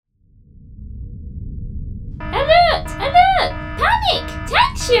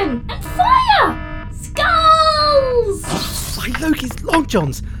destruction and fire! Skulls! By Loki's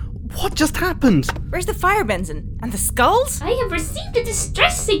Logjons! What just happened? Where's the fire, Benson? And the skulls? I have received a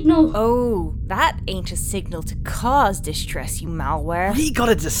distress signal. Oh, that ain't a signal to cause distress, you malware. We got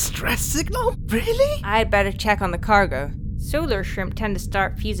a distress signal? Really? I'd better check on the cargo. Solar shrimp tend to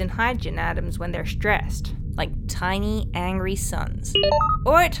start fusing hydrogen atoms when they're stressed, like tiny, angry suns.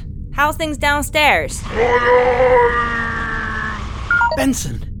 Ort, how's things downstairs?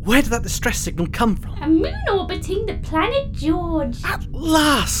 Benson, where did that distress signal come from? A moon orbiting the planet George. At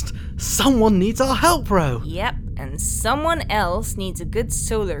last! Someone needs our help, Ro. Yep, and someone else needs a good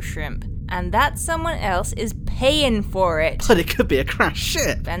solar shrimp. And that someone else is paying for it. But it could be a crashed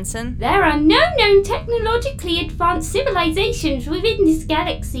ship. Benson? There are no known technologically advanced civilizations within this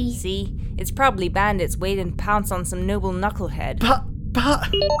galaxy. See, it's probably bandits waiting to pounce on some noble knucklehead. But...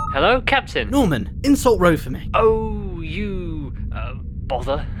 Hello, Captain. Norman, insult Ro for me. Oh, you...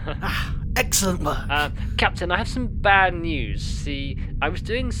 bother. Excellent work. Captain, I have some bad news. See, I was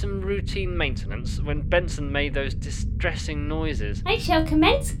doing some routine maintenance when Benson made those distressing noises. I shall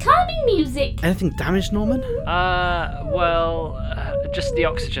commence calming music. Anything damaged, Norman? Just the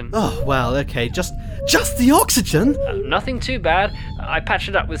oxygen. Oh, well, okay, just the oxygen? Nothing too bad. I patched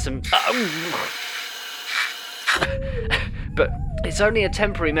it up with some... But it's only a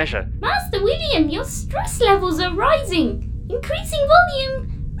temporary measure. Master William, your stress levels are rising. Increasing volume.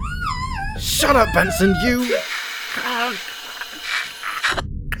 Shut up, Benson, you...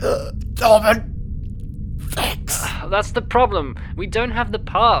 Norman! Fix! That's the problem. We don't have the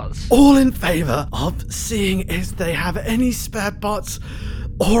parts. All in favour of seeing if they have any spare parts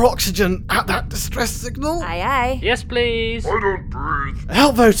or oxygen at that distress signal? Aye aye. Yes, please. I don't breathe.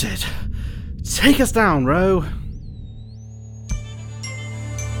 Outvoted. Take us down, Ro.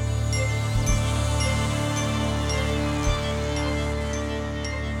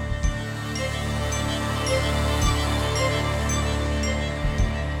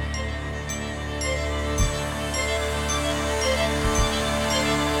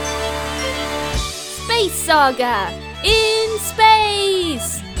 Space Saga in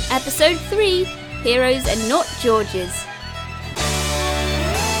Space! Episode 3, Heroes and Not Georges.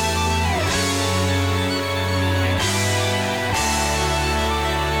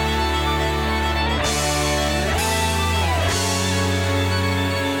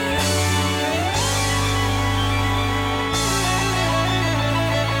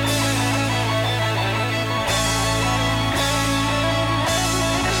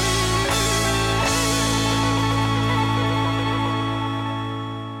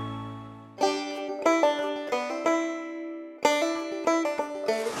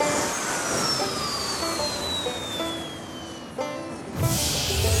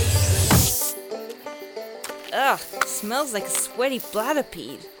 Ugh, smells like a sweaty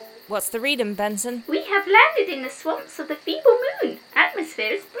bladderpeed. What's the reading, Benson? We have landed in the swamps of the feeble moon.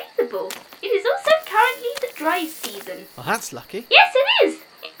 Atmosphere is breathable. It is also currently the dry season. Well, that's lucky. Yes, it is.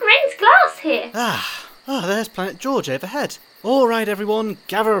 It rains glass here. There's Planet George overhead. All right, everyone,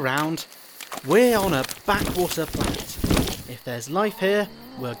 gather around. We're on a backwater planet. If there's life here,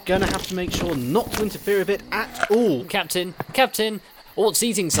 we're gonna have to make sure not to interfere with it at all. Captain, Ort's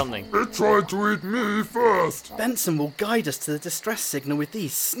eating something. It tried to eat me first. Benson will guide us to the distress signal with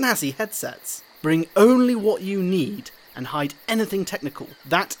these snazzy headsets. Bring only what you need and hide anything technical.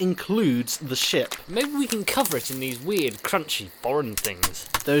 That includes the ship. Maybe we can cover it in these weird, crunchy, foreign things.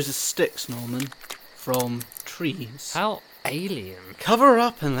 Those are sticks, Norman. From trees. How alien. Cover her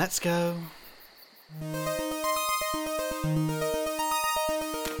up and let's go.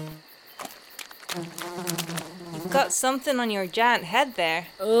 You've got something on your giant head there.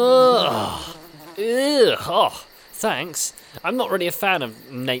 Ugh. Oh, thanks. I'm not really a fan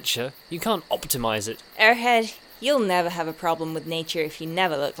of nature. You can't optimise it. Airhead, you'll never have a problem with nature if you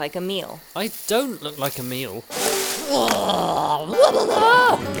never look like a meal. I don't look like a meal.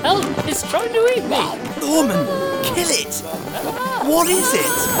 Help! It's trying to eat me! Norman, kill it! What is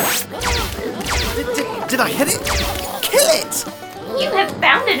it? Did I hit it? Kill it! You have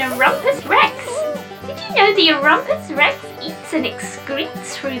found an Orumpus Rex. Did you know the Orumpus Rex eats and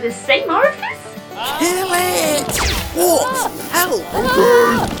excretes through the same orifice? Kill it! What? Help!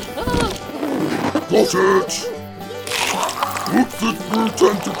 Got it. Whoops it through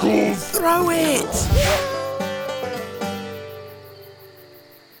tentacles. Throw it!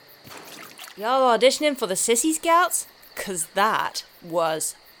 Y'all auditioning for the Sissy Scouts? 'Cause that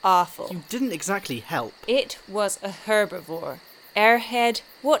was awful. You didn't exactly help. It was a herbivore. Airhead,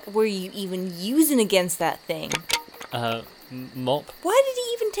 what were you even using against that thing? Mop? Why did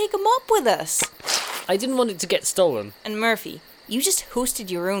he even take a mop with us? I didn't want it to get stolen. And Murphy, You just hosted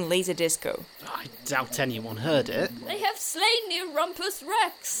your own laser disco. I doubt anyone heard it. They have slain the Rumpus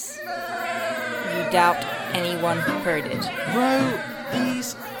Rex. You doubt anyone heard it. Bro,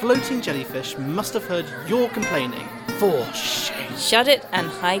 these floating jellyfish must have heard your complaining. For shame. Shut it and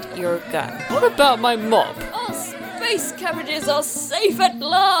hide your gun. What about my mop? Our space cabbages are safe at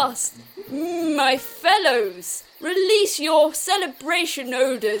last. My fellows, release your celebration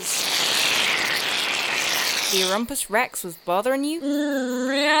odors. The Orumpus Rex was bothering you?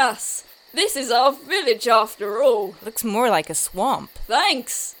 Yes, this is our village after all. Looks more like a swamp.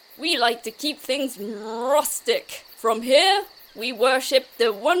 Thanks. We like to keep things rustic. From here, we worship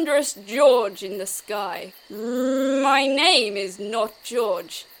the wondrous George in the sky. My name is not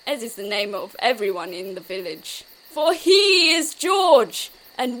George, as is the name of everyone in the village. For he is George,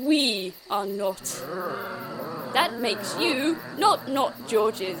 and we are not. That makes you not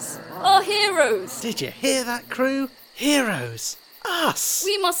Georges, our heroes. Did you hear that, crew? Heroes. Us.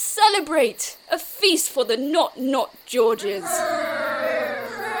 We must celebrate a feast for the not Georges.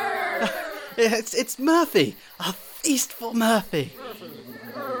 It's Murphy. A feast for Murphy.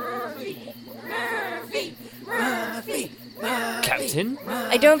 Captain?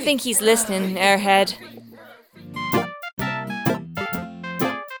 I don't think he's listening, Airhead.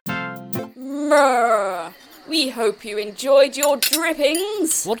 Brr. We hope you enjoyed your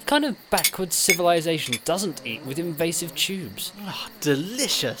drippings. What kind of backward civilization doesn't eat with invasive tubes? Oh,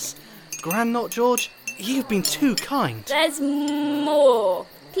 delicious. Grand Not George, you've been too kind. There's more.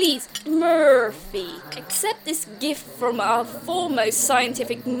 Please, Murphy, accept this gift from our foremost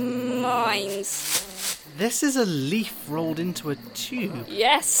scientific minds. This is a leaf rolled into a tube.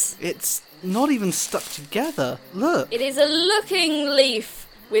 Yes, It's not even stuck together. Look. it is a looking leaf.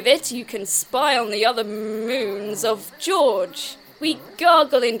 With it, you can spy on the other moons of George. We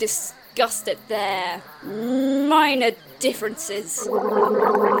gargle in disgust at their minor differences.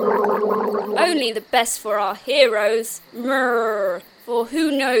 Only the best for our heroes. Mrrr. For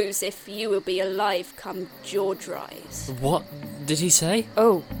who knows if you will be alive come George Rise. What did he say?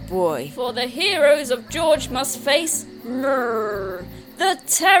 Oh boy. For the heroes of George must face mrrr, the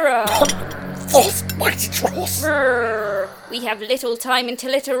terror. False mighty trolls! Mrrr. We have little time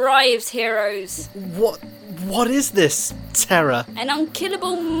until it arrives, heroes. What is this terror? An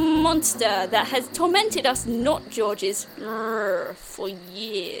unkillable monster that has tormented us not Georges for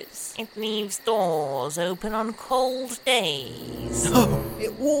years. It leaves doors open on cold days.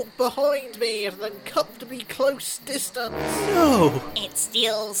 It walked behind me and then cupped me close distance. No. It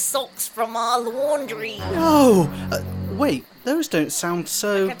steals socks from our laundry. No. Wait, those don't sound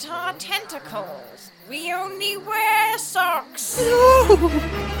so... Look at our tentacles. We only wear socks.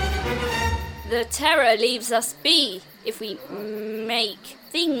 The terror leaves us be if we make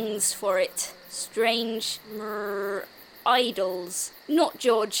things for it. Strange idols. Not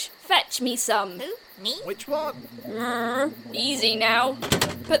George. Fetch me some. Who? Me? Which one? Easy now.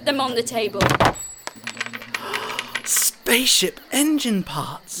 Put them on the table. Spaceship engine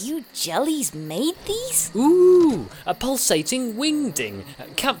parts. You jellies made these? Ooh, a pulsating wingding.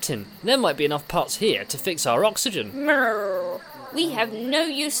 Captain, there might be enough parts here to fix our oxygen. We have no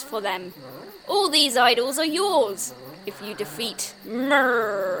use for them. All these idols are yours if you defeat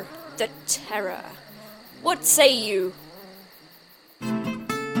the terror. What say you?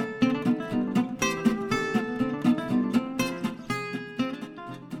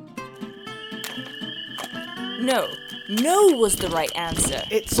 No. No was the right answer.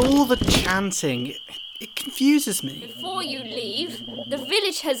 It's all the chanting. It confuses me. Before you leave, the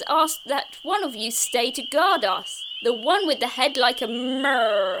village has asked that one of you stay to guard us. The one with the head like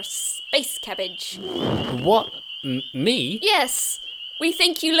a space cabbage. What? Me? Yes, we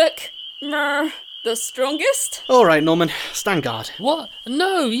think you look the strongest. All right, Norman, stand guard. What?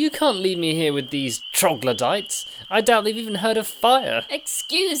 No, you can't leave me here with these troglodytes. I doubt they've even heard of fire.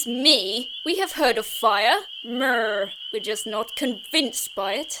 Excuse me, we have heard of fire. We're just not convinced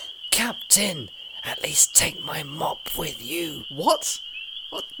by it. Captain, at least take my mop with you. What?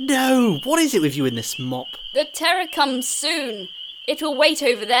 What? No. What is it with you in this mop? The terror comes soon. It will wait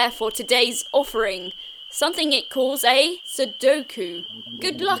over there for today's offering. Something it calls a Sudoku.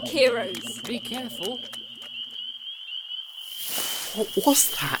 Good luck, heroes. Be careful. What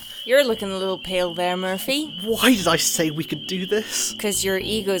was that? You're looking a little pale there, Murphy. Why did I say we could do this? Because your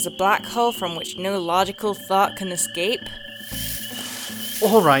ego's a black hole from which no logical thought can escape.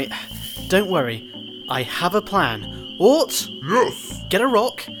 All right, don't worry. I have a plan. Ort, Yes! get a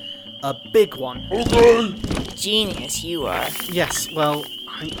rock. A big one. Okay! Genius you are. Yes, well,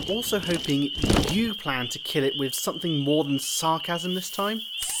 I'm also hoping you plan to kill it with something more than sarcasm this time.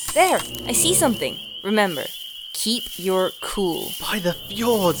 There, I see something. Remember, keep your cool. By the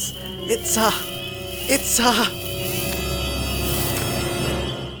fjords! It's a...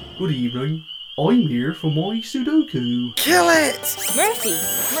 Good evening. I'm here for my Sudoku. Kill it! Murphy!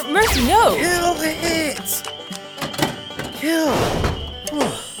 Murphy, no! Kill it! Kill!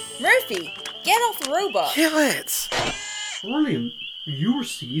 Murphy, get off the robot! Kill it! Brilliant. You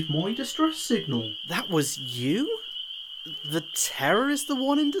received my distress signal. That was you? The Terror is the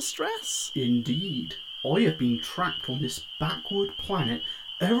one in distress? Indeed. I have been trapped on this backward planet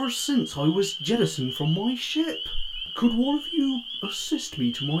ever since I was jettisoned from my ship. Could one of you assist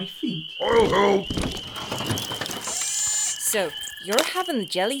me to my feet? I'll help. So, you're having the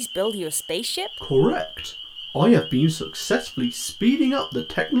jellies build you a spaceship? Correct. I have been successfully speeding up the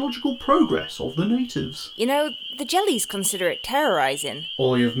technological progress of the natives. You know, the jellies consider it terrorizing.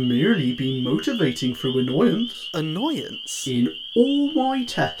 I have merely been motivating through annoyance. Annoyance? In all my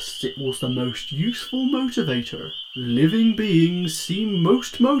tests, it was the most useful motivator. Living beings seem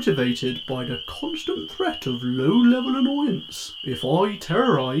most motivated by the constant threat of low-level annoyance. If I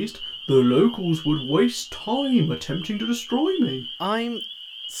terrorized, the locals would waste time attempting to destroy me. I'm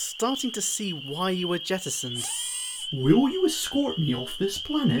starting to see why you were jettisoned. Will you escort me off this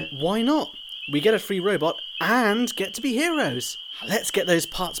planet? Why not? We get a free robot and get to be heroes. Let's get those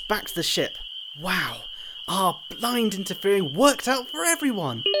parts back to the ship. Wow, our blind interfering worked out for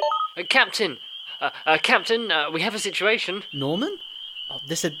everyone. Captain! Captain, we have a situation. Norman? Oh,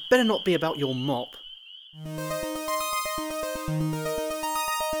 this had better not be about your mop.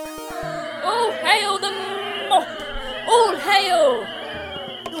 All hail the mop! All hail!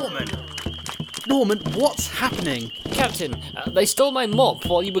 Norman, what's happening? Captain, they stole my mop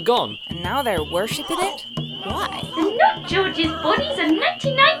while you were gone. And now they're worshipping it? Why? The Nut George's bodies are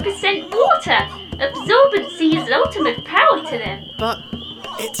 99% water. Absorbency is ultimate power to them. But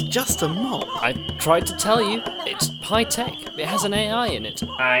it's just a mop. I tried to tell you, it's high-tech. It has an AI in it.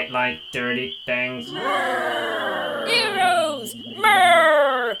 I like dirty things. Heroes!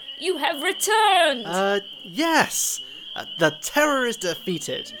 Murr! You have returned! Yes. The Terror is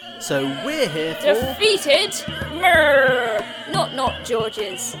defeated, so we're here for... Defeated? Murr! Not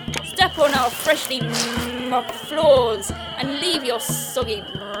George's. Step on our freshly mopped floors and leave your soggy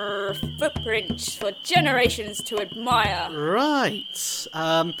footprints for generations to admire. Right.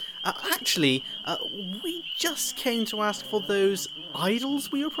 Actually, we just came to ask for those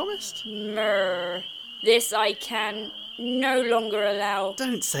idols we were promised. Murr. This I can no longer allow.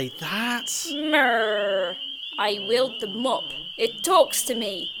 Don't say that. Murr. I wield the mop. It talks to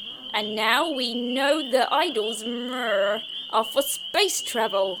me. And now we know the idols are for space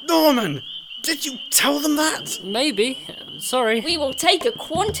travel. Norman! Did you tell them that? Maybe. Sorry. We will take a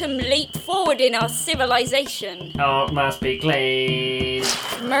quantum leap forward in our civilization. All must be clean.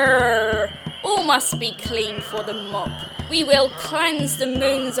 Murr. All must be clean for the mop. We will cleanse the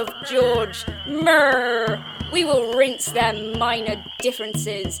moons of George. Murr. We will rinse their minor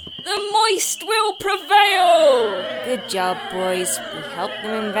differences. The moist will prevail! Good job, boys. We helped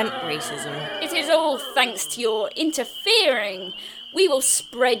them invent racism. It is all thanks to your interfering. We will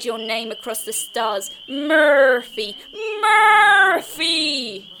spread your name across the stars. Murphy!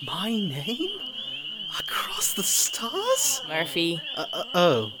 Murphy! My name? Across the stars? Murphy.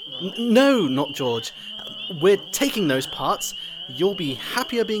 No, not George. We're taking those parts. You'll be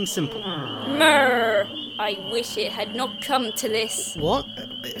happier being simple. Murr! I wish it had not come to this. What?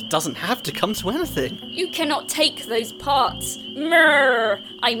 It doesn't have to come to anything. You cannot take those parts. Murr!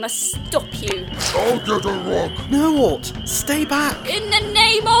 I must stop you. I'll get a rock. No, Walt. Stay back. In the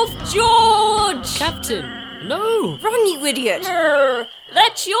name of George! Captain, no! Run, you idiot! Murr!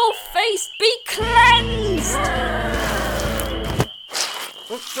 Let your face be cleansed!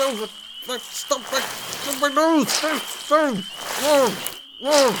 Stop my nose! Stop! Stop my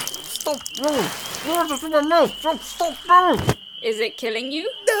mouth! Stop! Is it killing you?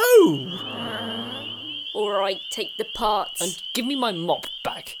 No! Alright, take the parts. And give me my mop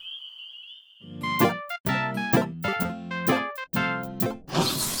back.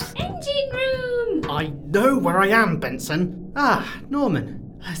 Engine room! I know where I am, Benson.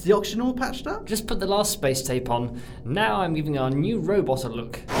 Norman. Has the oxygen all patched up? Just put the last space tape on. Now I'm giving our new robot a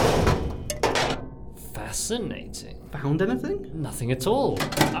look. Fascinating. Found anything? Nothing at all.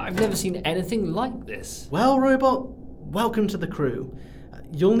 I've never seen anything like this. Well, robot, welcome to the crew.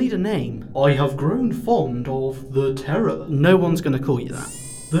 You'll need a name. I have grown fond of the Terror. No one's going to call you that.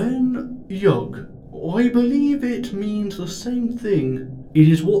 Then, Yug. I believe it means the same thing. It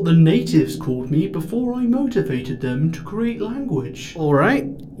is what the natives called me before I motivated them to create language. All right,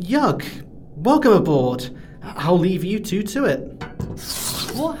 Yug, welcome aboard. I'll leave you two to it.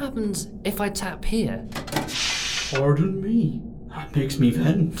 What happens if I tap here? Pardon me. That makes me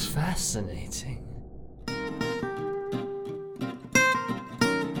vent. Fascinating.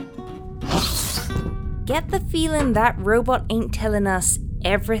 Get the feeling that robot ain't telling us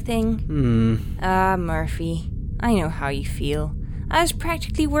everything? Ah, Murphy, I know how you feel. I was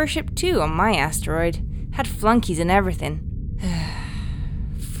practically worshipped too on my asteroid. Had flunkies and everything.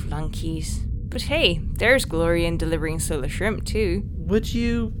 Flunkies. But hey, there's glory in delivering solar shrimp too. Would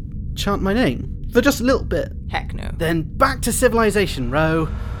you chant my name? For just a little bit? Heck no. Then back to civilization, Ro.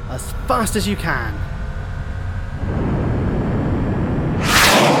 As fast as you can.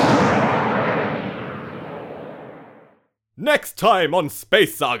 Next time on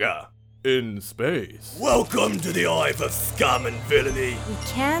Space Saga. In space. Welcome to the Hive of Scum and Villainy. We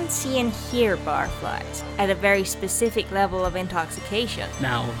can see and hear barflies at a very specific level of intoxication.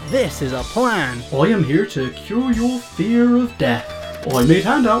 Now this is a plan. I am here to cure your fear of death. I made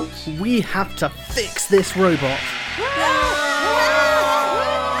handouts. We have to fix this robot.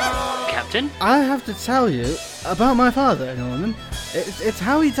 Captain? I have to tell you about my father, Norman. It's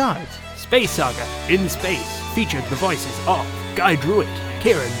how he died. Space Saga in Space featured the voices of Guy Druitt,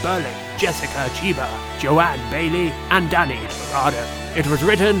 Kieran Burling, Jessica Chiba, Joanne Bailey, and Danny Dorado. It was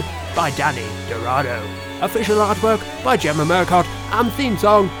written by Danny Dorado. Official artwork by Gemma Murcott, and theme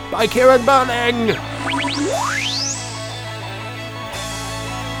song by Kieran Burling.